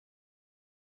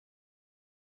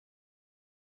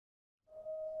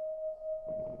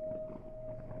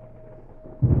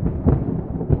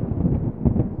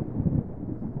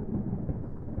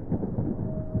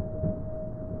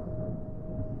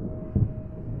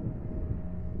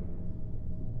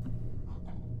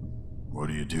What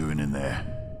are you doing in there?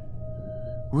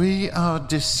 We are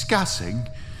discussing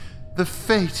the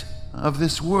fate of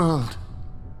this world.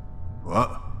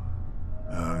 What?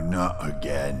 Oh, not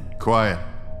again. Quiet.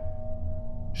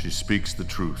 She speaks the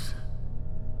truth.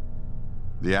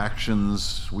 The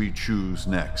actions we choose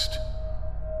next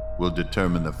will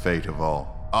determine the fate of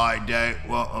all. I don't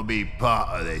want to be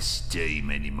part of this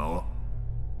team anymore.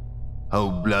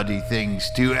 Whole bloody thing's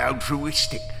too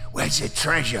altruistic. Where's the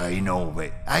treasure in all of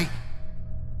it, eh?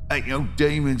 Ain't no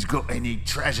demons got any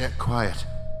treasure. Quiet,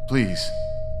 please.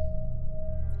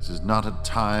 This is not a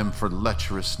time for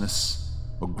lecherousness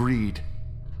or greed.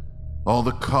 All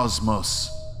the cosmos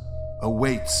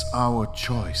awaits our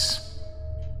choice.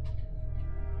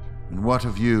 And what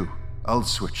of you,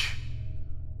 Ulswitch,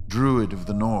 Druid of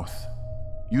the North?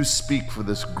 You speak for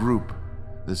this group,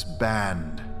 this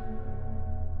band.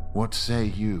 What say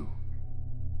you?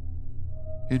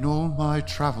 In all my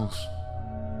travels,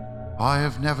 I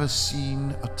have never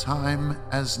seen a time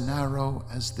as narrow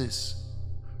as this.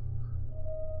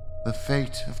 The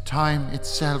fate of time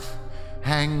itself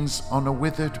hangs on a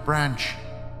withered branch.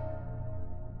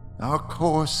 Our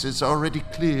course is already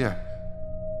clear.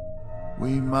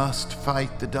 We must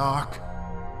fight the dark,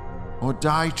 or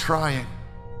die trying.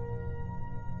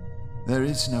 There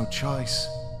is no choice.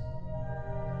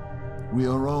 We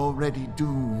are already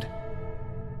doomed.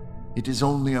 It is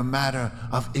only a matter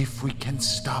of if we can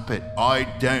stop it. I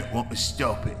don't want to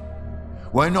stop it.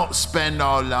 Why not spend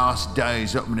our last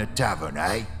days up in a tavern,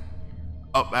 eh?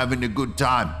 Up having a good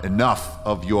time. Enough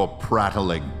of your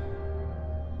prattling.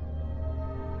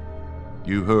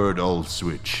 You heard,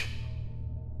 Ulswitch.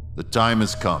 The time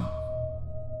has come.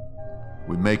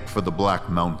 We make for the Black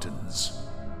Mountains.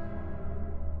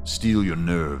 Steel your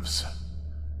nerves.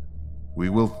 We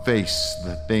will face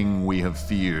the thing we have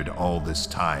feared all this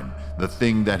time, the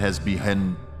thing that has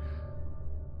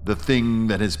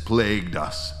plagued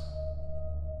us,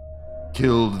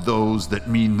 killed those that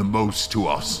mean the most to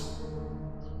us,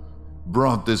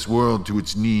 brought this world to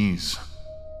its knees.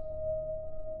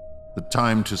 The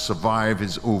time to survive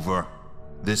is over.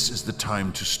 This is the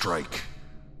time to strike.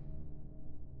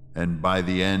 And by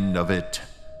the end of it,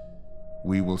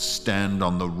 we will stand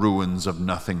on the ruins of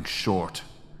nothing short,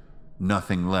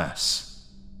 nothing less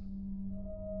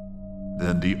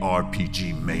than the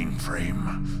RPG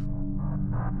mainframe.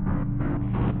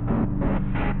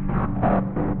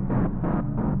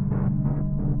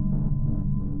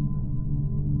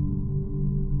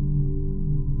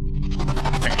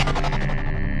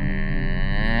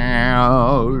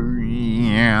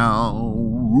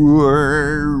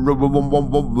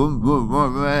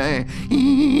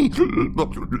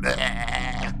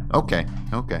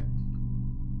 Okay.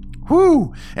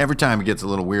 Whew! Every time it gets a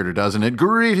little weirder, doesn't it?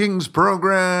 Greetings,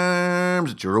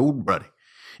 programs! It's your old buddy,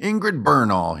 Ingrid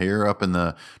Bernal, here up in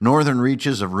the northern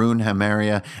reaches of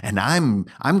Runehammeria, and I'm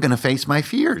going to face my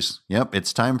fears. Yep,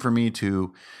 it's time for me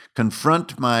to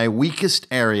confront my weakest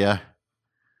area,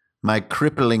 my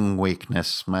crippling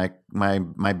weakness, my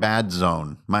bad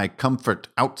zone, my comfort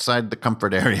outside the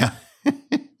comfort area.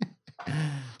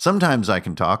 Sometimes I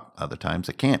can talk, other times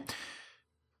I can't.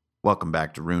 Welcome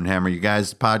back to Runehammer, you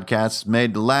guys. The podcast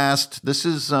made to last. This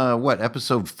is,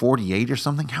 episode 48 or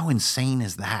something? How insane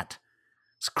is that?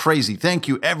 It's crazy. Thank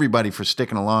you, everybody, for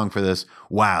sticking along for this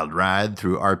wild ride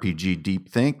through RPG Deep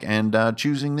Think and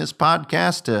choosing this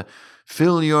podcast to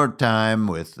fill your time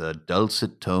with the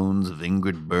dulcet tones of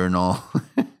Ingrid Bernal.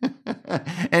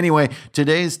 Anyway,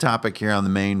 today's topic here on the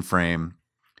mainframe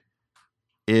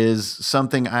is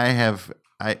something I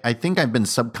think I've been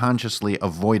subconsciously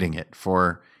avoiding it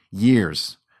for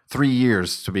years, 3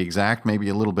 years to be exact, maybe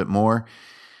a little bit more.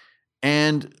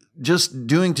 And just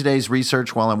doing today's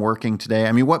research while I'm working today,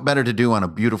 I mean, what better to do on a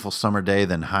beautiful summer day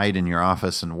than hide in your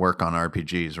office and work on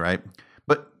RPGs, right?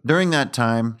 But during that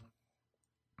time,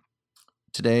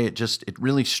 today, it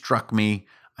really struck me.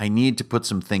 I need to put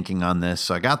some thinking on this.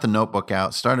 So I got the notebook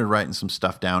out, started writing some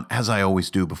stuff down, as I always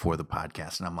do before the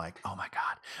podcast. And I'm like, oh my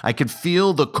God, I could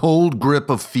feel the cold grip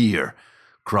of fear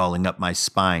crawling up my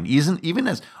spine, even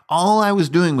as all I was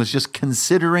doing was just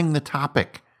considering the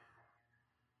topic.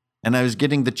 And I was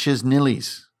getting the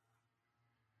chisnillies.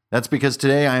 That's because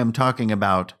today I am talking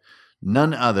about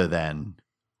none other than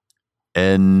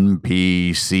NPCs.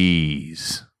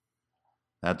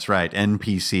 That's right,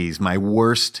 NPCs, my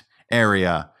worst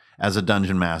area as a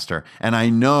dungeon master. And I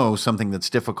know something that's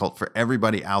difficult for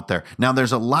everybody out there. Now,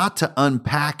 there's a lot to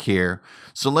unpack here,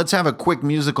 so let's have a quick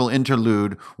musical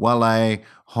interlude while I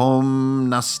hom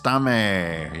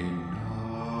nastame.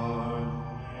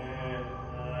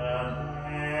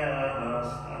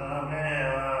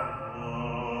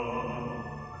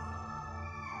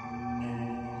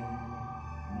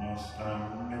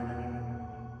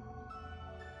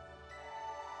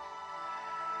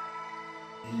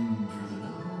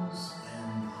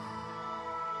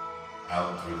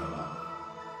 out through the mouth.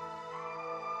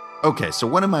 Okay, so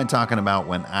what am I talking about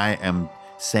when I am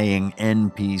saying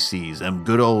NPCs?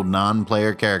 Good old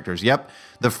non-player characters. Yep,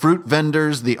 the fruit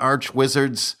vendors, the arch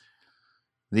wizards,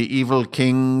 the evil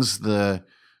kings, the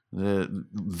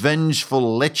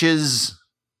vengeful liches,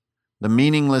 the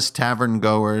meaningless tavern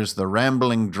goers, the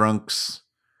rambling drunks,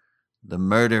 the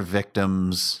murder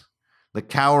victims, the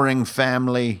cowering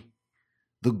family,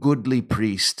 the goodly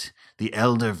priest, the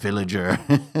elder villager,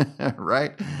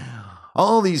 right?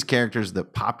 All these characters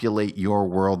that populate your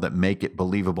world that make it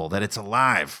believable, that it's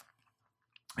alive.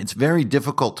 It's very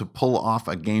difficult to pull off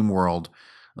a game world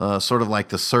sort of like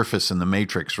the surface in the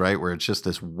Matrix, right? Where it's just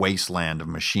this wasteland of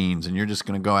machines and you're just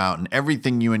going to go out and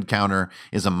everything you encounter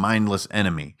is a mindless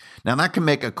enemy. Now, that can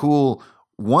make a cool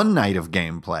one night of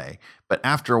gameplay, but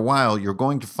after a while, you're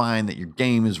going to find that your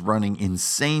game is running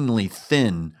insanely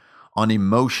thin on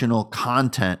emotional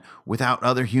content without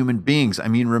other human beings. I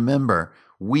mean, remember,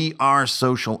 we are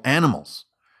social animals,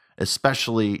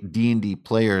 especially D&D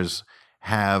players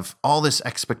have all this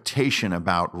expectation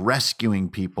about rescuing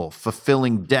people,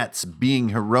 fulfilling debts, being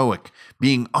heroic,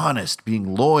 being honest,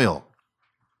 being loyal.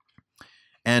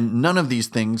 And none of these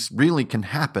things really can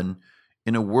happen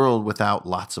in a world without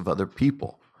lots of other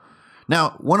people.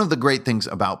 Now, one of the great things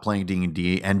about playing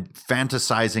D&D and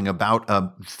fantasizing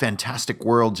about fantastic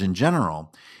worlds in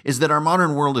general is that our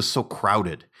modern world is so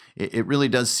crowded. It really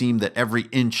does seem that every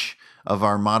inch of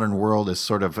our modern world is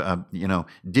sort of,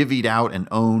 divvied out and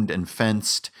owned and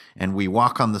fenced, and we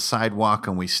walk on the sidewalk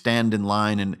and we stand in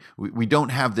line, and we don't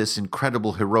have this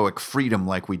incredible heroic freedom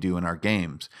like we do in our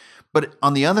games. But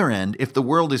on the other end, if the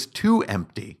world is too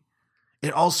empty,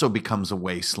 it also becomes a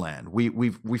wasteland.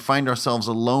 We find ourselves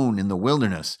alone in the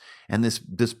wilderness, and this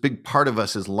big part of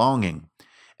us is longing.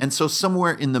 And so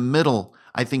somewhere in the middle,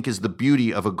 I think, is the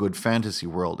beauty of a good fantasy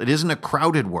world. It isn't a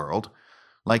crowded world.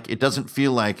 Like, it doesn't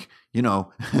feel like,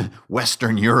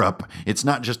 Western Europe. It's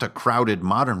not just a crowded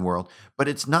modern world, but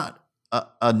it's not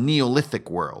a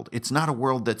Neolithic world. It's not a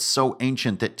world that's so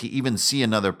ancient that to even see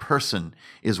another person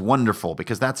is wonderful,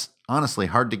 because that's honestly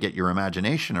hard to get your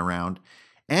imagination around,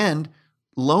 and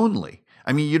lonely.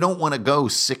 I mean, you don't want to go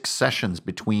 6 sessions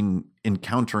between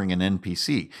encountering an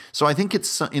NPC. So I think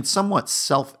it's somewhat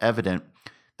self-evident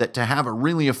that to have a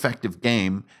really effective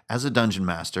game as a dungeon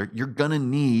master, you're going to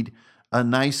need a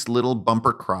nice little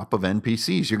bumper crop of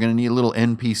NPCs. You're going to need a little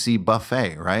NPC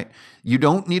buffet, right? You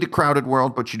don't need a crowded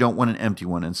world, but you don't want an empty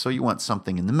one. And so you want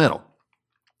something in the middle.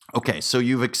 Okay, so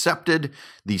you've accepted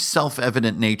the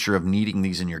self-evident nature of needing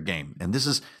these in your game. And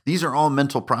these are all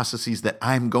mental processes that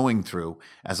I'm going through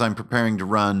as I'm preparing to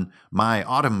run my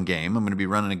autumn game. I'm going to be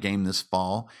running a game this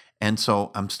fall. And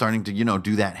so I'm starting to,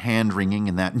 do that hand wringing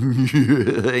and that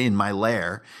in my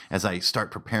lair as I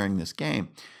start preparing this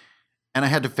game. And I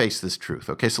had to face this truth.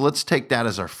 Okay, so let's take that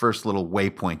as our first little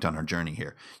waypoint on our journey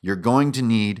here. You're going to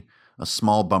need a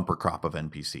small bumper crop of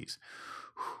NPCs.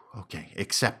 Okay,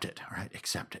 accept it. All right,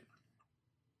 accept it.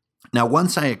 Now,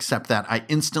 once I accept that, I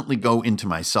instantly go into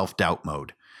my self-doubt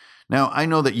mode. Now, I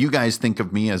know that you guys think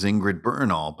of me as Ingrid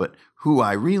Bernal, but who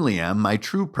I really am, my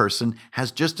true person,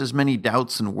 has just as many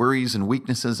doubts and worries and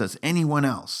weaknesses as anyone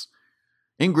else.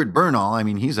 Ingrid Bernal, I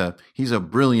mean, he's a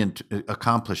brilliant,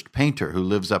 accomplished painter who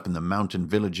lives up in the mountain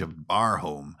village of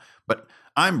Barholm. But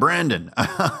I'm Brandon.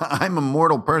 I'm a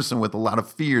mortal person with a lot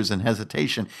of fears and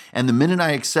hesitation. And the minute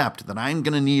I accept that I'm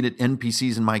going to need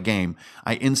NPCs in my game,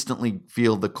 I instantly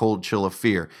feel the cold chill of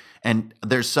fear. And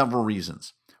there's several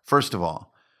reasons. First of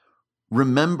all,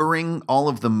 remembering all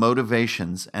of the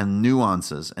motivations and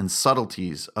nuances and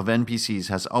subtleties of NPCs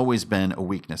has always been a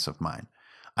weakness of mine.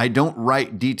 I don't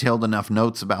write detailed enough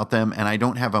notes about them, and I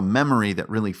don't have a memory that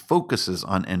really focuses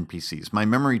on NPCs. My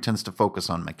memory tends to focus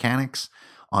on mechanics,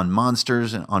 on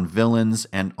monsters, and on villains,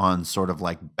 and on sort of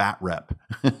like bat rep,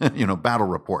 battle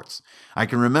reports. I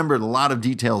can remember a lot of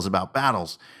details about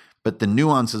battles, but the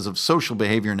nuances of social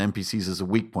behavior in NPCs is a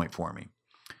weak point for me.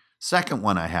 Second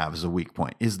one I have as a weak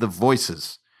point is the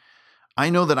voices. I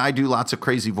know that I do lots of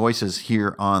crazy voices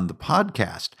here on the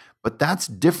podcast, but that's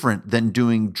different than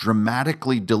doing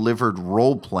dramatically delivered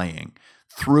role-playing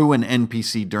through an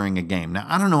NPC during a game. Now,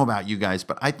 I don't know about you guys,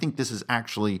 but I think this is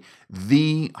actually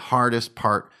the hardest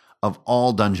part of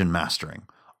all dungeon mastering.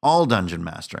 All dungeon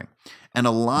mastering. And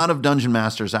a lot of dungeon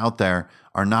masters out there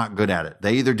are not good at it.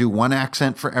 They either do one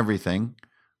accent for everything,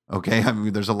 okay? I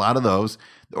mean, there's a lot of those.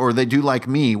 Or they do like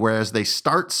me, whereas they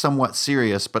start somewhat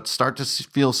serious, but start to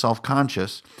feel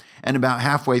self-conscious. And about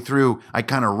halfway through, I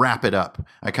kind of wrap it up.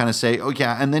 I kind of say, oh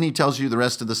yeah, and then he tells you the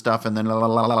rest of the stuff, and then la, la,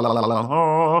 la, la, la, la,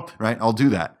 la, right? I'll do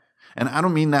that. And I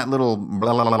don't mean that little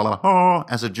blah, blah, blah, blah, blah,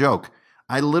 as a joke.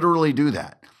 I literally do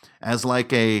that. as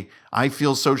like I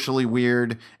feel socially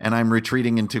weird and I'm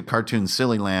retreating into cartoon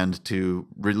silly land to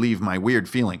relieve my weird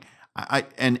feeling.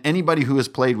 And anybody who has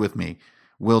played with me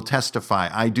will testify.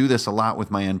 I do this a lot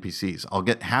with my NPCs. I'll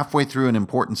get halfway through an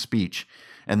important speech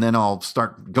and then I'll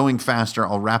start going faster.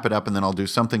 I'll wrap it up and then I'll do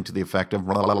something to the effect of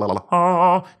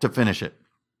to finish it.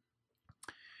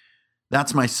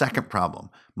 That's my second problem.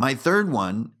 My third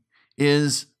one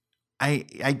is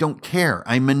I don't care.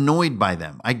 I'm annoyed by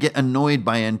them. I get annoyed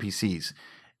by NPCs.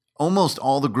 Almost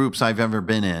all the groups I've ever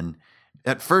been in,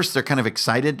 at first they're kind of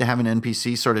excited to have an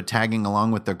NPC sort of tagging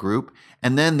along with their group,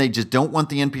 and then they just don't want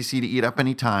the NPC to eat up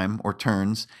any time or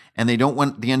turns, and they don't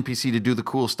want the NPC to do the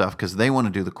cool stuff because they want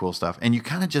to do the cool stuff, and you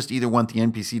kind of just either want the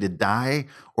NPC to die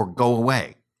or go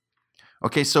away.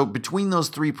 Okay, so between those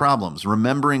three problems,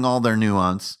 remembering all their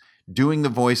nuance, doing the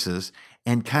voices,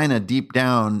 and kind of deep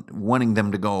down wanting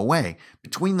them to go away,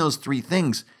 between those three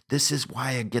things, this is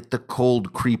why I get the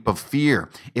cold creep of fear.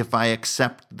 If I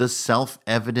accept the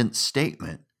self-evident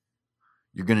statement,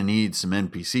 you're going to need some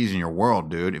NPCs in your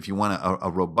world, dude, if you want a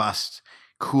robust,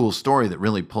 cool story that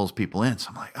really pulls people in.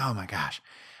 So I'm like, oh my gosh,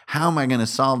 how am I going to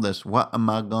solve this? What am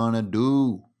I going to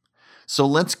do? So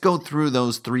let's go through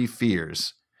those three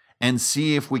fears and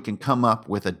see if we can come up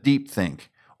with a deep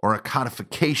think or a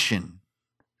codification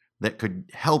that could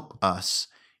help us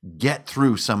get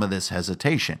through some of this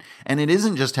hesitation. And it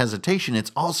isn't just hesitation,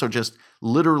 it's also just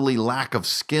literally lack of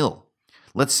skill.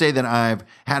 Let's say that I've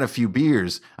had a few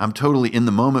beers, I'm totally in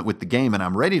the moment with the game, and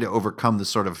I'm ready to overcome the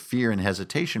sort of fear and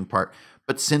hesitation part.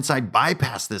 But since I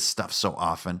bypass this stuff so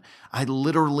often, I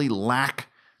literally lack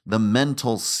the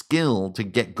mental skill to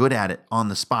get good at it on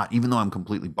the spot, even though I'm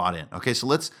completely bought in. Okay, so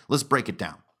let's break it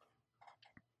down.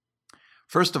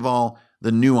 First of all,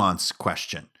 the nuance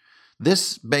question.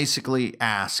 This basically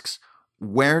asks,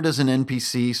 where does an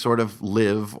NPC sort of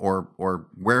live, or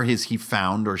where is he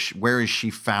found, or where is she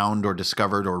found or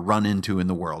discovered or run into in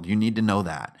the world? You need to know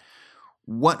that.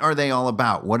 What are they all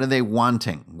about? What are they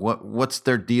wanting? What's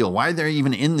their deal? Why are they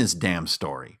even in this damn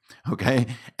story? Okay.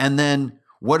 And then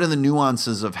what are the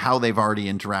nuances of how they've already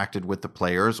interacted with the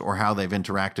players, or how they've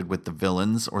interacted with the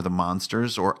villains or the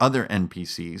monsters or other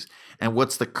NPCs? And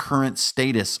what's the current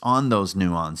status on those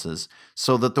nuances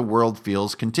so that the world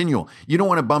feels continual? You don't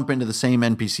want to bump into the same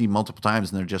NPC multiple times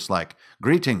and they're just like,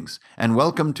 greetings and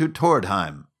welcome to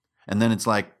Tordheim. And then it's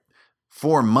like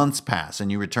 4 months pass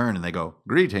and you return and they go,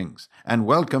 greetings and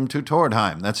welcome to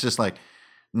Tordheim. That's just like,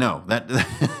 no,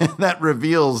 that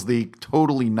reveals the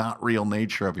totally not real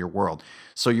nature of your world.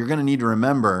 So you're going to need to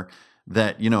remember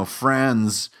that,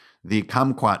 Franz, the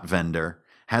kumquat vendor,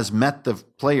 has met the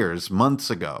players months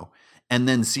ago and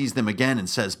then sees them again and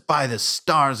says, by the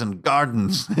stars and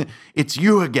gardens, it's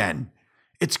you again.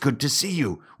 It's good to see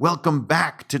you. Welcome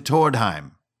back to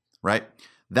Tordheim, right?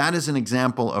 That is an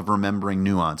example of remembering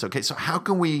nuance. Okay, so how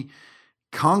can we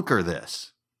conquer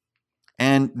this?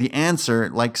 And the answer,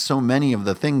 like so many of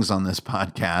the things on this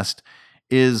podcast,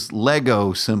 is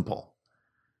Lego simple.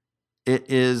 It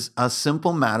is a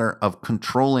simple matter of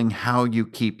controlling how you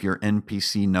keep your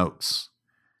NPC notes.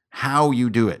 How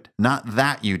you do it, not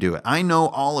that you do it. I know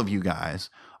all of you guys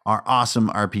are awesome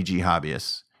RPG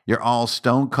hobbyists. You're all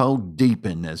stone cold deep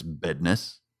in this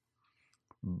business.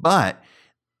 But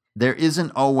there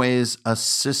isn't always a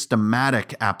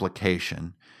systematic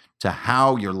application to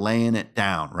how you're laying it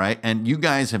down, right? And you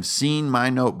guys have seen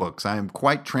my notebooks. I am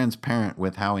quite transparent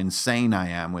with how insane I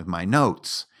am with my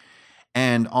notes.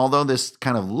 And although this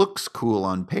kind of looks cool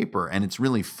on paper and it's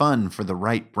really fun for the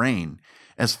right brain,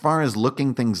 as far as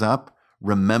looking things up,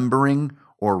 remembering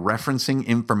or referencing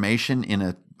information in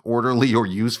an orderly or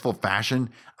useful fashion,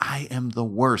 I am the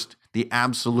worst, the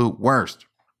absolute worst.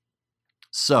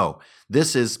 So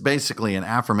this is basically an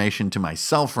affirmation to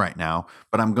myself right now,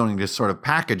 but I'm going to sort of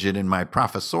package it in my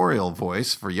professorial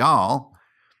voice for y'all,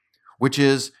 which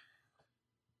is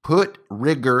put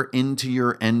rigor into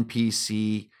your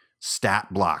NPC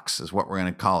stat blocks is what we're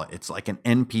going to call it. It's like an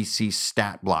NPC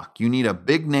stat block. You need a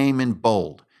big name in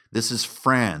bold. This is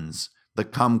Franz, the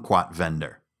kumquat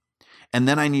vendor. And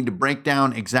then I need to break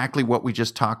down exactly what we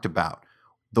just talked about.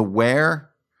 The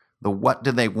where, the what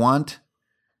do they want,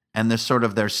 and the sort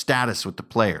of their status with the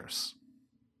players.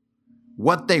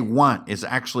 What they want is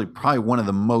actually probably one of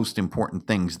the most important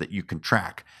things that you can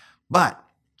track. But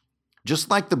just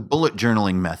like the bullet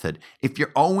journaling method, if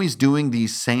you're always doing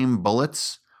these same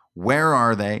bullets, where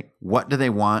are they, what do they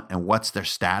want, and what's their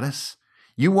status,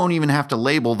 you won't even have to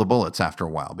label the bullets after a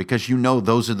while because you know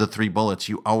those are the 3 bullets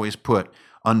you always put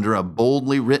under a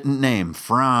boldly written name,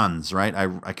 Franz, right?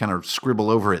 I kind of scribble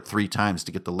over it 3 times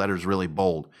to get the letters really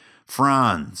bold.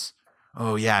 Franz.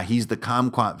 Oh yeah, he's the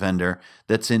kumquat vendor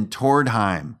that's in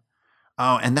Tordheim.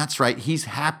 Oh, and that's right. He's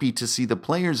happy to see the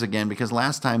players again because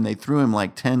last time they threw him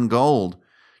like 10 gold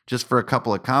just for a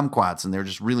couple of kumquats, and they're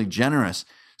just really generous.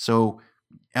 So,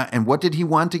 and what did he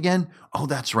want again? Oh,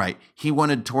 that's right. He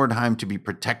wanted Tordheim to be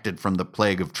protected from the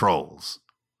plague of trolls.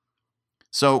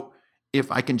 So,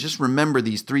 if I can just remember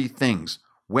these three things,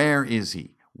 where is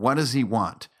he? What does he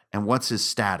want? And what's his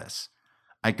status?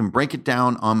 I can break it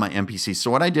down on my NPC.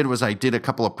 So what I did was I did a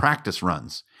couple of practice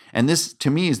runs. And this, to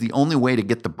me, is the only way to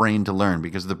get the brain to learn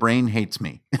because the brain hates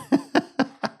me.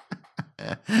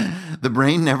 The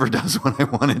brain never does what I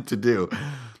want it to do.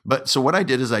 But so what I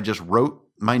did is I just wrote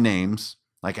my names.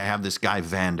 Like I have this guy,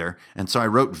 Vander. And so I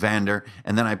wrote Vander,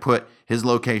 and then I put his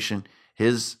location,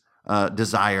 his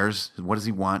desires, what does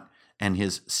he want, and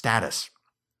his status.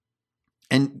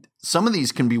 And some of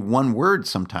these can be one word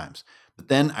sometimes. But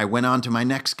then I went on to my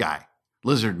next guy,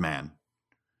 Lizard Man.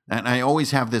 And I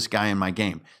always have this guy in my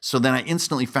game. So then I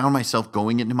instantly found myself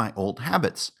going into my old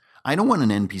habits. I don't want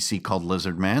an NPC called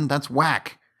Lizard Man. That's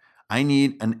whack. I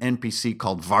need an NPC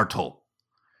called Vartel.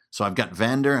 So I've got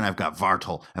Vander and I've got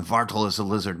Vartel. And Vartel is a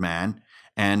lizard man.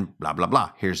 And blah, blah,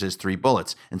 blah. Here's his 3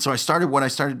 bullets. And so what I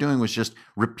started doing was just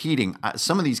repeating.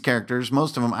 Some of these characters,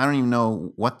 most of them, I don't even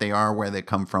know what they are, where they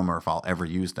come from, or if I'll ever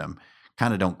use them.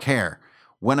 Kind of don't care.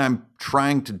 What I'm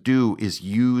trying to do is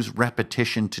use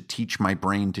repetition to teach my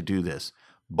brain to do this.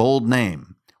 Bold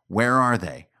name. Where are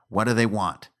they? What do they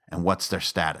want? And what's their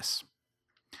status?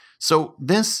 So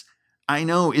this, I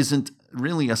know, isn't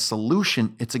really a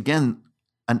solution. It's, again,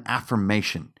 an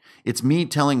affirmation. It's me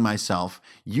telling myself,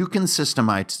 you can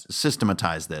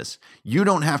systematize this. You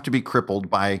don't have to be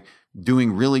crippled by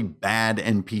doing really bad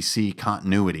NPC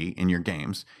continuity in your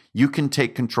games. You can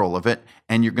take control of it,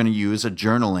 and you're going to use a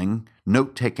journaling,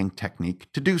 note-taking technique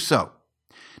to do so.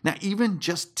 Now, even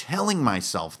just telling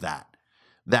myself that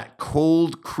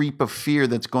cold creep of fear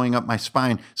that's going up my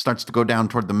spine starts to go down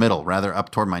toward the middle, rather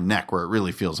up toward my neck where it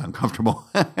really feels uncomfortable.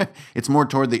 It's more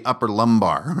toward the upper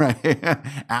lumbar, right?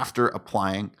 After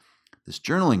applying this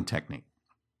journaling technique.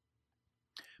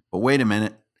 But wait a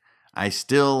minute, I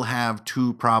still have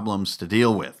 2 problems to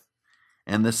deal with.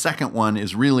 And the second one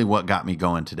is really what got me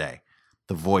going today,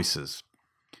 the voices.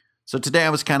 So today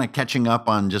I was kind of catching up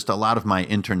on just a lot of my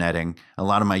interneting, a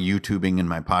lot of my YouTubing and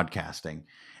my podcasting.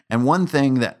 And one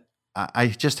thing that I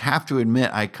just have to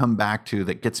admit I come back to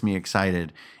that gets me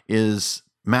excited is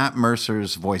Matt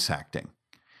Mercer's voice acting.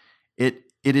 It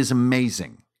is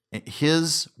amazing.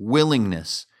 His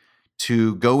willingness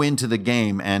to go into the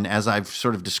game and, as I've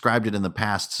sort of described it in the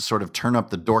past, to sort of turn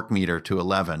up the dork meter to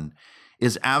 11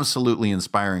 is absolutely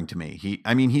inspiring to me.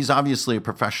 He's obviously a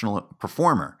professional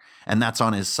performer, and that's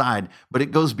on his side, but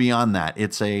it goes beyond that.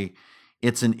 It's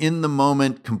an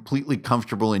in-the-moment, completely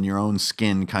comfortable in your own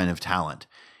skin kind of talent.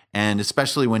 And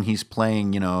especially when he's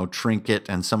playing, Trinket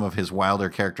and some of his wilder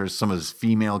characters, some of his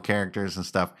female characters and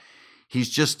stuff,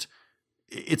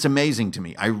 it's amazing to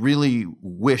me. I really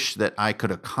wish that I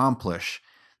could accomplish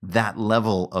that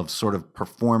level of sort of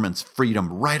performance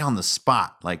freedom right on the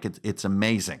spot. Like it's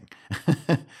amazing.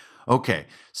 Okay,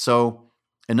 so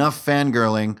enough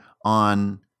fangirling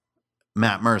on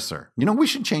Matt Mercer. We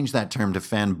should change that term to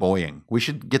fanboying. We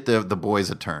should get the boys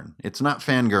a turn. It's not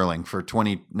fangirling for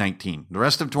 2019. The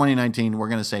rest of 2019, we're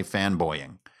going to say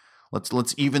fanboying.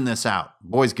 Let's even this out.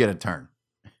 Boys get a turn.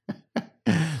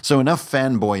 So enough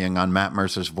fanboying on Matt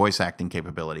Mercer's voice acting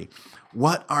capability.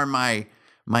 What are my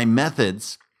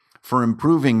methods for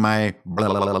improving my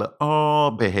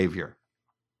behavior?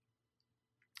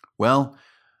 Well,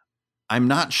 I'm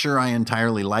not sure I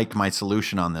entirely like my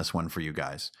solution on this one for you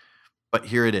guys, but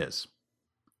here it is.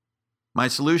 My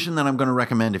solution that I'm going to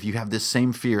recommend if you have this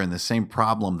same fear and the same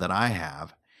problem that I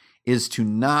have is to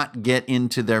not get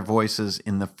into their voices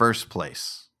in the first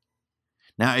place.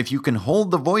 Now, if you can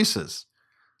hold the voices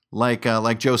like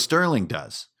Joe Sterling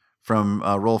does from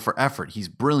Roll for Effort, he's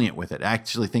brilliant with it. I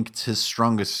actually think it's his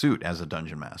strongest suit as a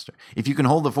dungeon master. If you can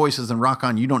hold the voices and rock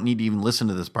on, you don't need to even listen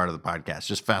to this part of the podcast.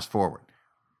 Just fast forward.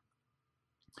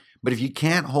 But if you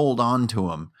can't hold on to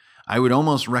them, I would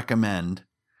almost recommend,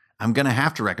 I'm going to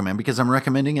have to recommend because I'm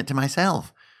recommending it to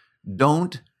myself.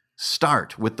 Don't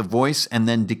start with the voice and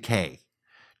then decay.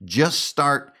 Just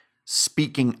start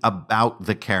speaking about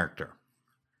the character.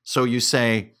 So you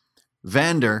say,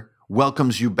 Vander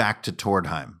welcomes you back to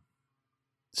Tordheim.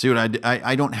 See what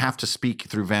I don't have to speak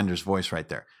through Vander's voice right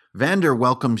there. Vander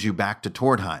welcomes you back to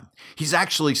Tordheim. He's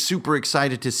actually super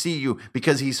excited to see you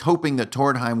because he's hoping that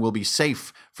Tordheim will be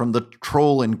safe from the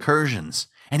troll incursions,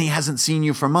 and he hasn't seen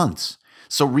you for months.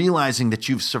 So realizing that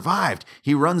you've survived,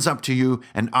 he runs up to you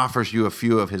and offers you a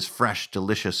few of his fresh,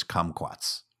 delicious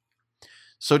kumquats.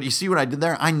 So do you see what I did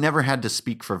there? I never had to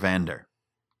speak for Vander.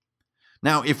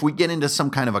 Now, if we get into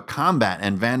some kind of a combat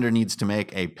and Vander needs to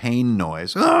make a pain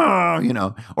noise,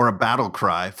 or a battle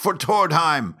cry for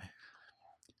Tordheim,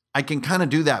 I can kind of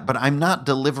do that, but I'm not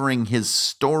delivering his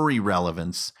story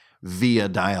relevance via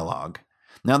dialogue.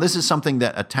 Now, this is something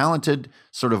that a talented,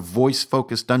 sort of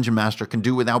voice-focused dungeon master can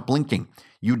do without blinking.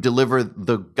 You deliver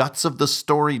the guts of the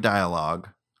story dialogue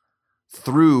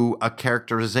through a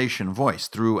characterization voice,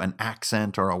 through an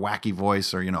accent or a wacky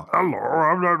voice or,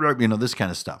 hello, this kind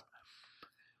of stuff.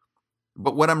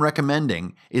 But what I'm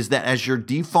recommending is that as your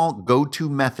default go-to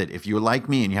method, if you're like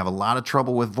me and you have a lot of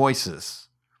trouble with voices,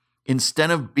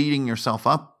 instead of beating yourself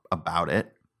up about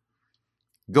it,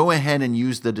 go ahead and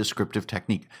use the descriptive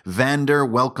technique. Vander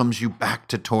welcomes you back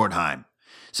to Tordheim.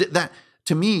 So that,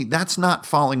 to me, that's not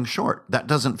falling short. That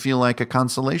doesn't feel like a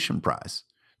consolation prize.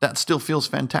 That still feels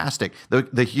fantastic.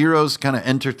 The heroes kind of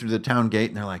enter through the town gate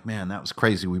and they're like, man, that was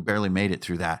crazy. We barely made it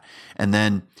through that. And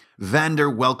then Vander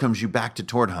welcomes you back to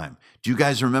Tordheim. Do you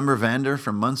guys remember Vander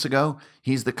from months ago?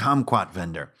 He's the kumquat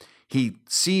vendor. He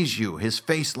sees you, his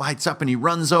face lights up, and he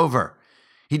runs over.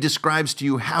 He describes to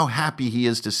you how happy he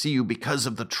is to see you because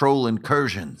of the troll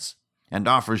incursions and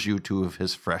offers you 2 of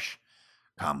his fresh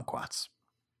kumquats.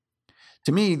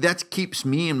 To me, that keeps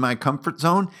me in my comfort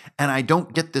zone, and I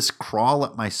don't get this crawl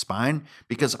up my spine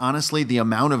because honestly, the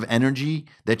amount of energy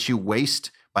that you waste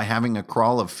by having a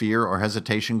crawl of fear or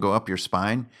hesitation go up your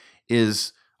spine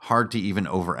is hard to even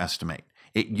overestimate.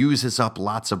 It uses up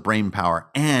lots of brain power,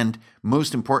 and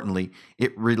most importantly,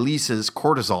 it releases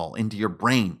cortisol into your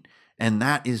brain, and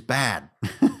that is bad.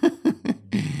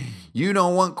 You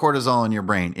don't want cortisol in your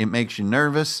brain. It makes you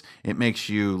nervous. It makes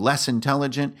you less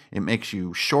intelligent. It makes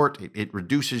you short. It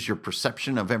reduces your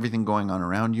perception of everything going on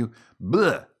around you.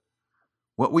 Bleh.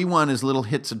 What we want is little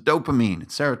hits of dopamine,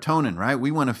 serotonin, right?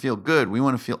 We want to feel good. We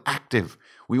want to feel active.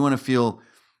 We want to feel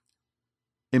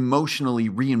emotionally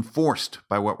reinforced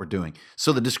by what we're doing.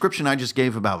 So the description I just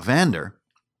gave about Vander,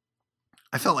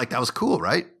 I felt like that was cool,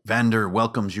 right? Vander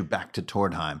welcomes you back to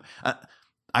Tordheim.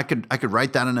 I could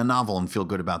write that in a novel and feel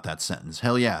good about that sentence.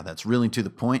 Hell yeah, that's really to the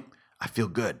point. I feel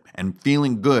good. And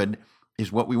feeling good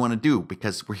is what we want to do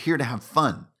because we're here to have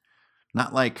fun,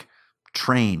 not like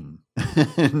train.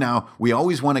 Now, we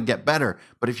always want to get better,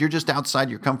 but if you're just outside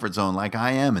your comfort zone like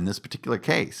I am in this particular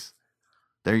case,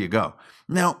 there you go.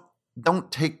 Now,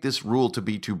 don't take this rule to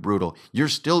be too brutal. You're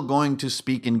still going to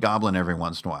speak in Goblin every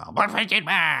once in a while,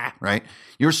 right?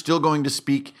 You're still going to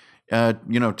speak,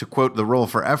 to quote the roll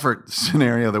for effort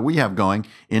scenario that we have going,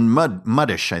 in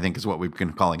Muddish, I think is what we've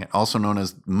been calling it, also known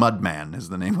as Mudman is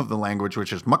the name of the language,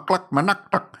 which is mukluk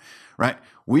manaktuk, right?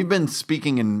 We've been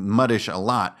speaking in Muddish a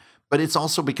lot, but it's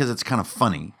also because it's kind of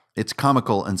funny. It's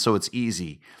comical, and so it's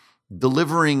easy.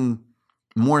 Delivering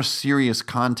more serious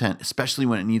content, especially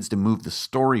when it needs to move the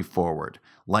story forward,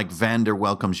 like Vander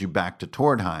welcomes you back to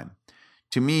Tordheim.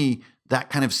 To me, that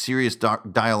kind of serious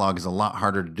dialogue is a lot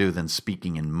harder to do than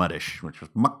speaking in Muddish,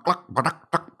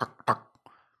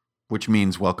 which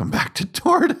means welcome back to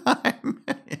Tordheim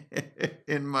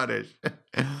in Muddish.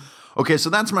 Okay, so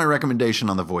that's my recommendation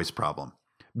on the voice problem.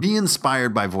 Be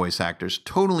inspired by voice actors.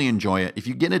 Totally enjoy it. If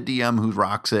you get a DM who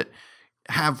rocks it,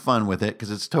 have fun with it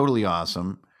because it's totally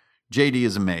awesome. JD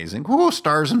is amazing. Whoa,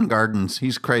 stars and gardens.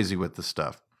 He's crazy with the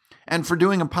stuff. And for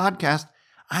doing a podcast,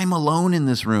 I'm alone in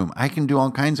this room. I can do all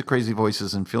kinds of crazy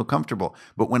voices and feel comfortable.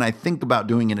 But when I think about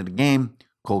doing it in a game,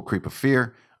 Cold Creep of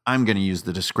Fear, I'm going to use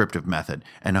the descriptive method.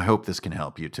 And I hope this can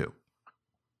help you too.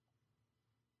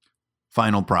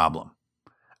 Final problem.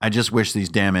 I just wish these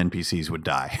damn NPCs would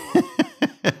die.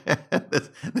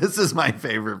 This is my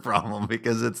favorite problem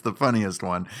because it's the funniest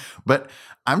one. But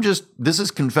this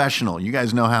is confessional. You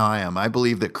guys know how I am. I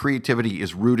believe that creativity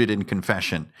is rooted in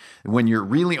confession. When you're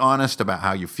really honest about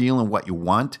how you feel and what you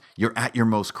want, you're at your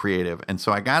most creative. And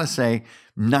so I got to say,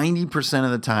 90%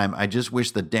 of the time, I just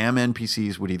wish the damn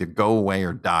NPCs would either go away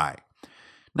or die.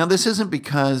 Now, this isn't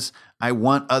because I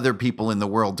want other people in the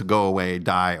world to go away,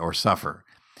 die, or suffer.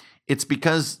 It's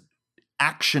because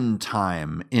action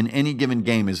time in any given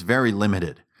game is very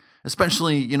limited,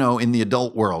 especially, in the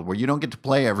adult world where you don't get to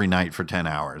play every night for 10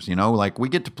 hours, like we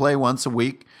get to play once a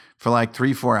week for like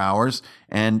 3-4 hours.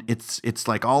 And it's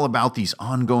like all about these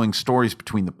ongoing stories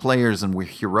between the players, and we're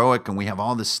heroic and we have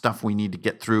all this stuff we need to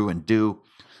get through and do.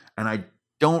 And I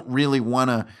don't really want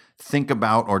to think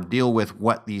about or deal with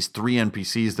what these 3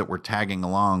 NPCs that we're tagging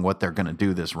along, what they're going to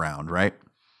do this round, right?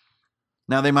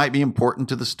 Now, they might be important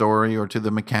to the story or to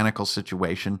the mechanical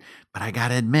situation, but I got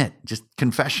to admit, just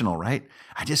confessional, right?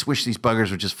 I just wish these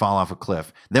buggers would just fall off a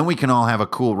cliff. Then we can all have a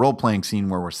cool role-playing scene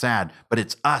where we're sad, but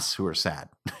it's us who are sad.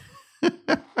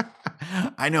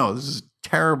 I know, this is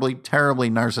terribly, terribly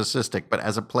narcissistic, but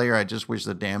as a player, I just wish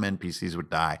the damn NPCs would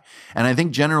die. And I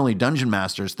think generally dungeon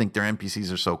masters think their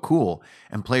NPCs are so cool,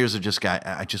 and players are just,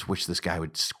 I just wish this guy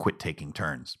would quit taking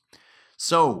turns.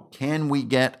 So, can we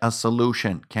get a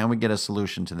solution? Can we get a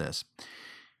solution to this?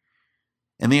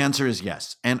 And the answer is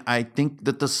yes. And I think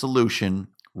that the solution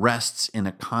rests in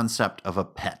a concept of a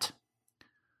pet.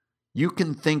 You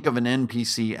can think of an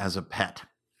NPC as a pet.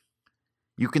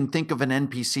 You can think of an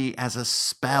NPC as a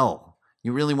spell.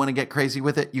 You really want to get crazy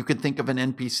with it? You could think of an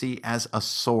NPC as a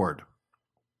sword.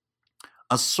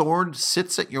 A sword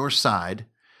sits at your side,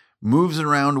 moves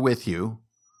around with you,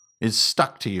 is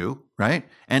stuck to you, right?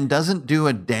 And doesn't do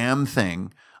a damn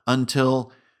thing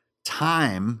until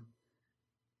time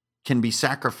can be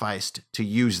sacrificed to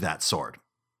use that sword.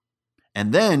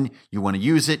 And then you want to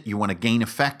use it, you want to gain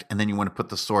effect, and then you want to put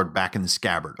the sword back in the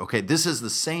scabbard. Okay, this is the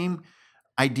same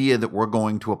idea that we're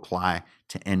going to apply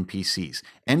to NPCs.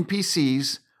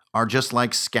 NPCs are just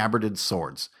like scabbarded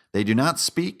swords. They do not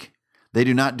speak. They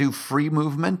do not do free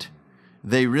movement.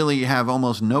 They really have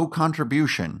almost no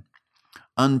contribution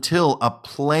until a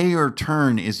player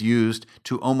turn is used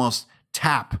to almost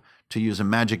tap, to use a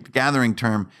Magic the Gathering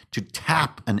term, to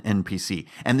tap an NPC.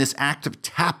 And this act of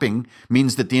tapping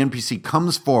means that the NPC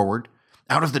comes forward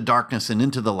out of the darkness and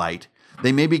into the light.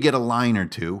 They maybe get a line or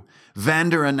two.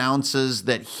 Vander announces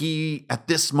that he, at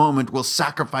this moment, will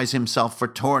sacrifice himself for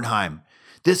Tornheim.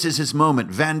 This is his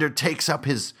moment. Vander takes up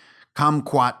his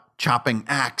kumquat chopping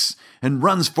axe and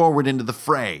runs forward into the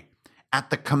fray at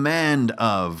the command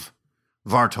of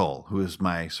Vartol, who is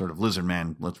my sort of lizard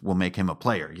man. We'll make him a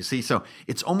player. You see, so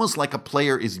it's almost like a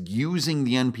player is using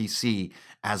the NPC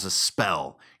as a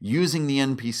spell, using the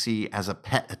NPC as a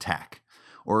pet attack,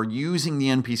 or using the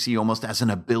NPC almost as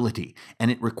an ability, and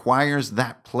it requires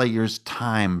that player's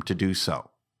time to do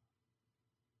so.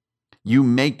 You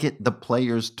make it the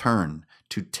player's turn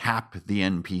to tap the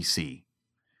NPC.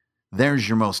 There's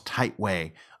your most tight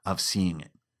way of seeing it.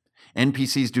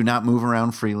 NPCs do not move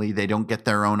around freely. They don't get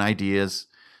their own ideas.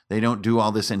 They don't do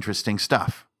all this interesting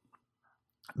stuff.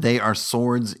 They are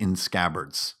swords in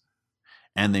scabbards,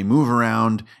 and they move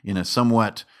around in a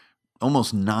somewhat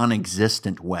almost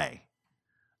non-existent way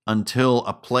until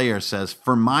a player says,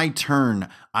 for my turn,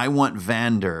 I want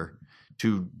Vander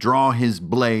to draw his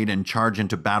blade and charge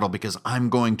into battle because I'm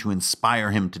going to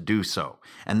inspire him to do so.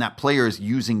 And that player is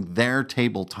using their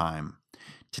table time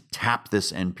to tap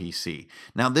this NPC.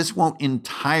 Now, this won't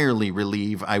entirely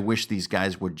relieve, I wish these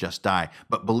guys would just die,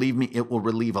 but believe me, it will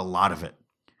relieve a lot of it.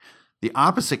 The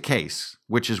opposite case,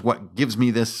 which is what gives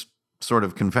me this sort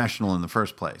of confessional in the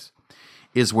first place,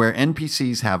 is where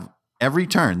NPCs have every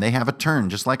turn. They have a turn,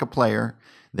 just like a player.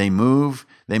 They move,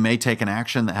 they may take an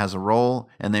action that has a role,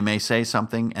 and they may say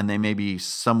something, and they may be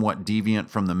somewhat deviant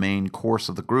from the main course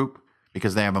of the group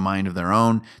because they have a mind of their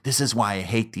own. This is why I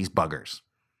hate these buggers.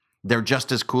 They're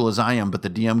just as cool as I am, but the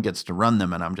DM gets to run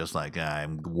them, and I'm just like,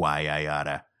 why I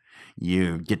oughta.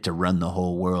 You get to run the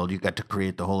whole world. You got to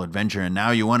create the whole adventure, and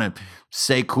now you want to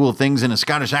say cool things in a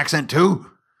Scottish accent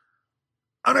too?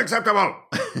 Unacceptable!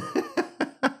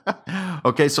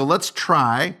 Okay, so let's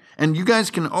try, and you guys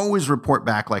can always report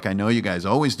back like I know you guys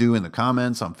always do in the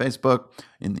comments on Facebook,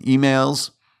 in the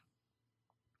emails,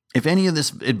 if any of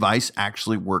this advice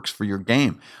actually works for your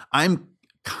game. I'm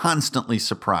constantly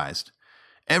surprised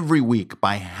every week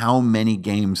by how many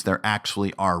games there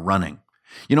actually are running.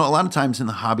 You know, a lot of times in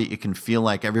the hobby, it can feel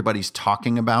like everybody's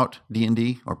talking about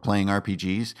D&D or playing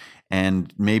RPGs,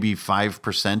 and maybe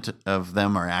 5% of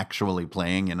them are actually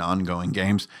playing in ongoing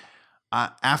games.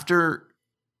 After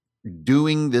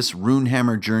doing this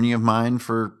Runehammer journey of mine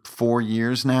for 4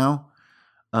 years now,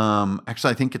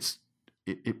 actually, I think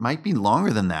it might be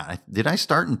longer than that. Did I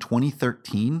start in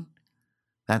 2013?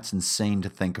 That's insane to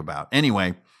think about.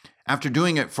 Anyway, after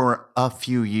doing it for a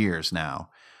few years now,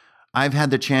 I've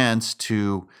had the chance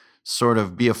to sort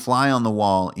of be a fly on the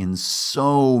wall in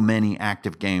so many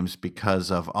active games because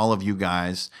of all of you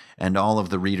guys and all of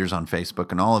the readers on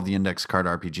Facebook and all of the Index Card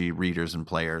RPG readers and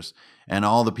players and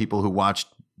all the people who watched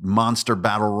Monster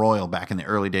Battle Royal back in the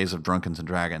early days of Drunken and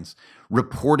Dragons,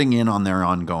 reporting in on their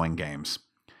ongoing games.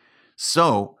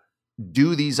 So,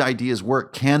 do these ideas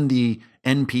work? Can the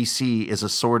NPC is a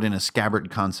sword in a scabbard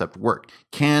concept work?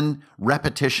 Can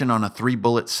repetition on a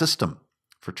 3-bullet system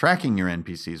for tracking your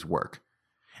NPCs work?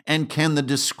 And can the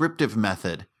descriptive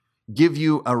method give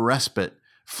you a respite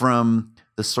from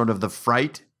the sort of the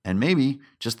fright and maybe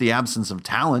just the absence of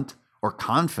talent or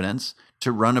confidence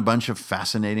to run a bunch of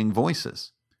fascinating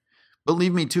voices?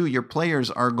 Believe me too, your players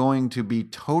are going to be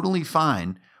totally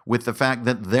fine with the fact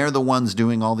that they're the ones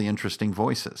doing all the interesting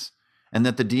voices. and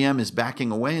that the DM is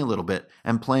backing away a little bit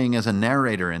and playing as a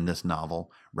narrator in this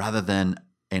novel rather than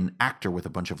an actor with a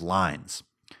bunch of lines.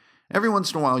 Every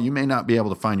once in a while, you may not be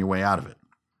able to find your way out of it.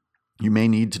 You may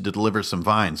need to deliver some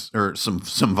vines, or some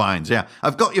vines, yeah.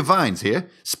 I've got your vines here.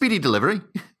 Speedy delivery.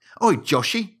 Oi,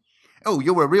 Joshy. Oh,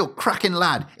 you're a real cracking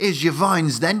lad. Here's your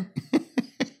vines, then.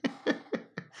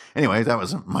 Anyway, that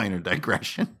was a minor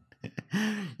digression.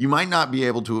 You might not be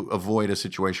able to avoid a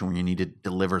situation where you need to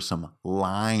deliver some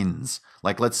lines.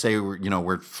 Like, let's say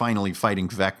we're finally fighting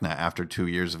Vecna after 2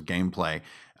 years of gameplay.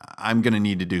 I'm going to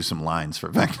need to do some lines for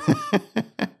Vecna.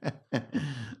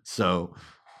 So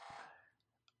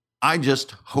I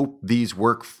just hope these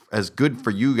work as good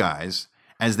for you guys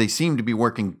as they seem to be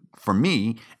working for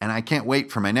me. And I can't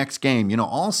wait for my next game.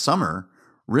 All summer,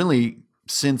 really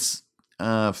since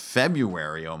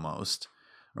February almost,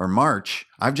 or March,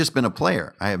 I've just been a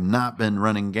player. I have not been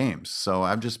running games. So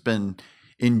I've just been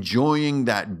enjoying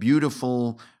that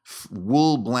beautiful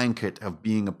wool blanket of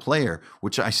being a player,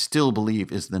 which I still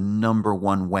believe is the number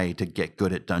one way to get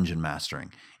good at dungeon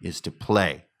mastering, is to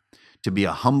play. To be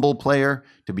a humble player,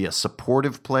 to be a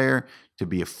supportive player, to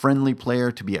be a friendly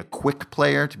player, to be a quick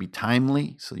player, to be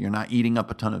timely, so you're not eating up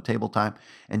a ton of table time,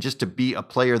 and just to be a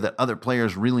player that other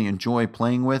players really enjoy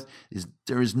playing with.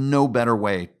 There is no better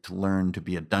way to learn to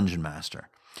be a dungeon master.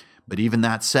 But even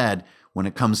that said, when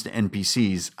it comes to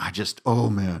NPCs,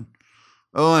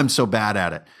 I'm so bad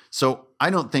at it. So I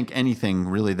don't think anything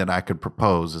really that I could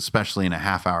propose, especially in a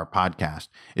half-hour podcast,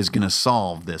 is going to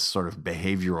solve this sort of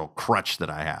behavioral crutch that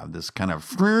I have, this kind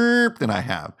of that I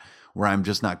have, where I'm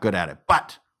just not good at it.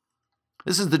 But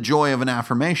this is the joy of an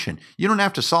affirmation. You don't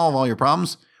have to solve all your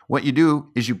problems. What you do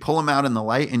is you pull them out in the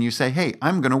light and you say, hey,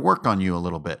 I'm going to work on you a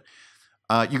little bit.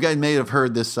 You guys may have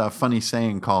heard this funny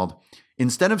saying called,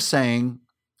 instead of saying,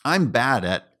 I'm bad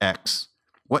at X,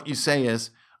 what you say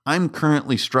is, I'm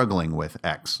currently struggling with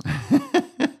X.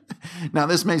 Now,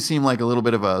 this may seem like a little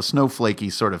bit of a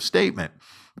snowflakey sort of statement,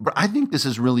 but I think this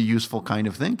is really useful kind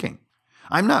of thinking.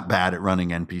 I'm not bad at running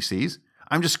NPCs.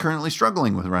 I'm just currently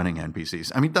struggling with running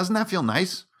NPCs. I mean, doesn't that feel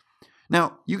nice?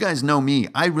 Now, you guys know me.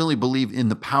 I really believe in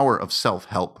the power of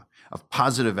self-help, of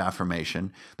positive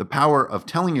affirmation, the power of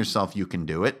telling yourself you can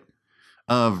do it,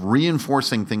 of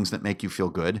reinforcing things that make you feel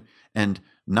good, and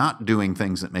not doing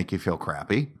things that make you feel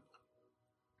crappy.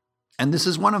 And this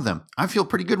is one of them. I feel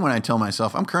pretty good when I tell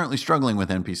myself I'm currently struggling with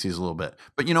NPCs a little bit.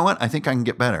 But you know what? I think I can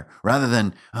get better, rather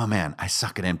than, oh man, I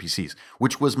suck at NPCs,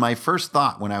 which was my first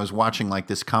thought when I was watching like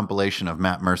this compilation of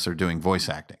Matt Mercer doing voice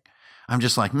acting. I'm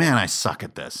just like, man, I suck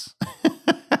at this.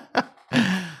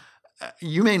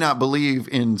 You may not believe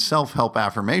in self-help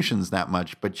affirmations that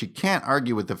much, but you can't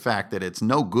argue with the fact that it's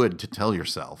no good to tell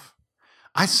yourself,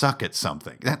 I suck at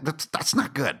something. That's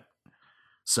not good.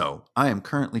 So I am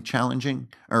currently how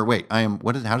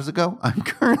does it go? I'm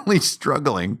currently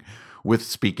struggling with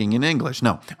speaking in English.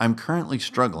 No, I'm currently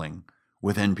struggling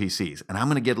with NPCs, and I'm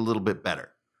going to get a little bit better.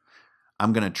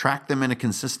 I'm going to track them in a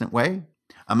consistent way.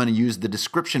 I'm going to use the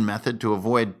description method to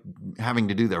avoid having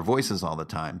to do their voices all the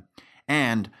time.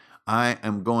 And I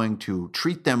am going to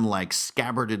treat them like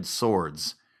scabbarded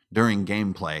swords during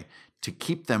gameplay to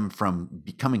keep them from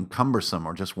becoming cumbersome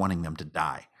or just wanting them to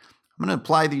die. I'm going to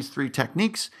apply these 3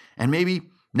 techniques, and maybe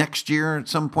next year at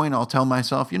some point I'll tell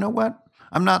myself, you know what?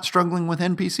 I'm not struggling with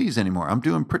NPCs anymore. I'm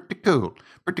doing pretty cool.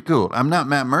 I'm not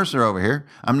Matt Mercer over here.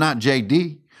 I'm not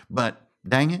JD, but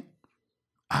dang it,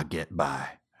 I get by.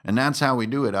 And that's how we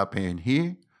do it up in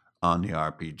here on the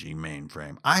RPG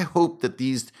mainframe. I hope that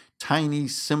these tiny,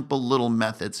 simple little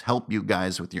methods help you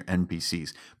guys with your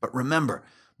NPCs. But remember,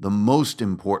 the most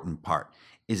important part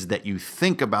is that you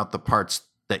think about the parts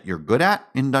that you're good at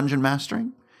in dungeon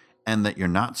mastering and that you're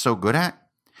not so good at,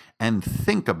 and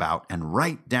think about and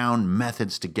write down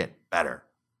methods to get better.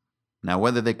 Now,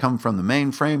 whether they come from the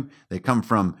mainframe, they come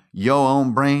from your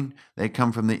own brain, they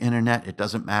come from the internet, it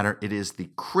doesn't matter. It is the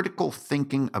critical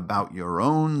thinking about your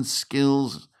own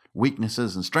skills,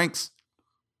 weaknesses, and strengths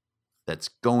that's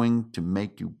going to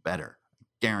make you better.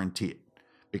 Guarantee it.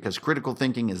 Because critical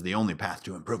thinking is the only path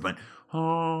to improvement.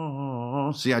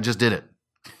 Oh, see, I just did it.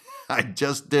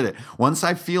 Once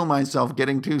I feel myself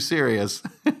getting too serious,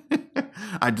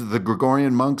 the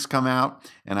Gregorian monks come out,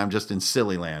 and I'm just in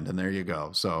silly land, and there you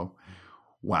go. So,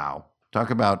 wow. Talk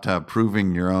about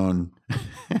proving your own.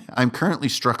 I'm currently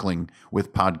struggling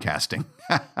with podcasting.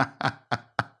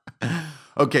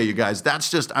 Okay, you guys,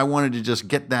 I wanted to just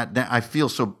get that down. I feel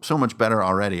so much better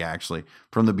already, actually.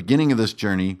 From the beginning of this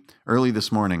journey, early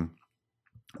this morning,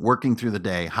 working through the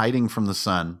day, hiding from the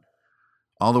sun,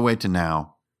 all the way to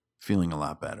now, feeling a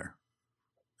lot better.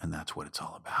 And that's what it's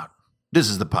all about. This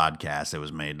is the podcast that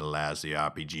was made to last, the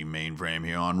RPG mainframe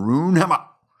here on Runehammer.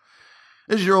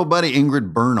 This is your old buddy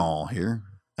Ingrid Bernal here.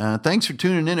 Thanks for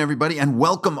tuning in, everybody, and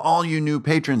welcome all you new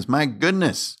patrons. My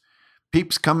goodness,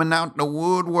 peeps coming out the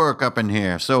woodwork up in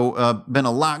here. So, been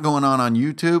a lot going on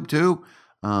YouTube, too.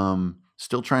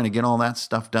 Still trying to get all that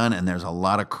stuff done, and there's a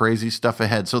lot of crazy stuff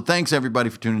ahead. So thanks, everybody,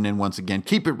 for tuning in once again.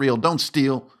 Keep it real. Don't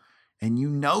steal. And you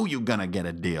know you're going to get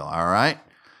a deal, all right?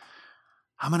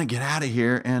 I'm going to get out of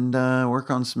here and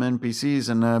work on some NPCs,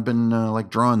 and I've been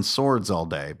drawing swords all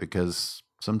day because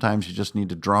sometimes you just need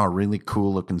to draw a really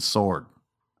cool-looking sword.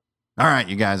 All right,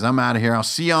 you guys, I'm out of here. I'll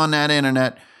see you on that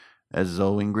internet. As is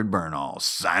old Ingrid Bernal,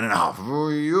 signing off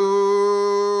for you.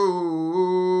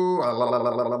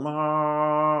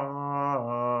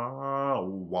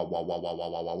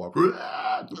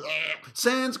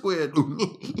 Sand squid.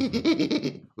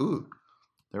 Ooh,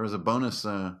 there was a bonus.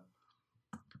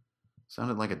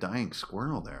 Sounded like a dying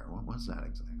squirrel there. What was that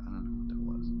exactly? I don't know.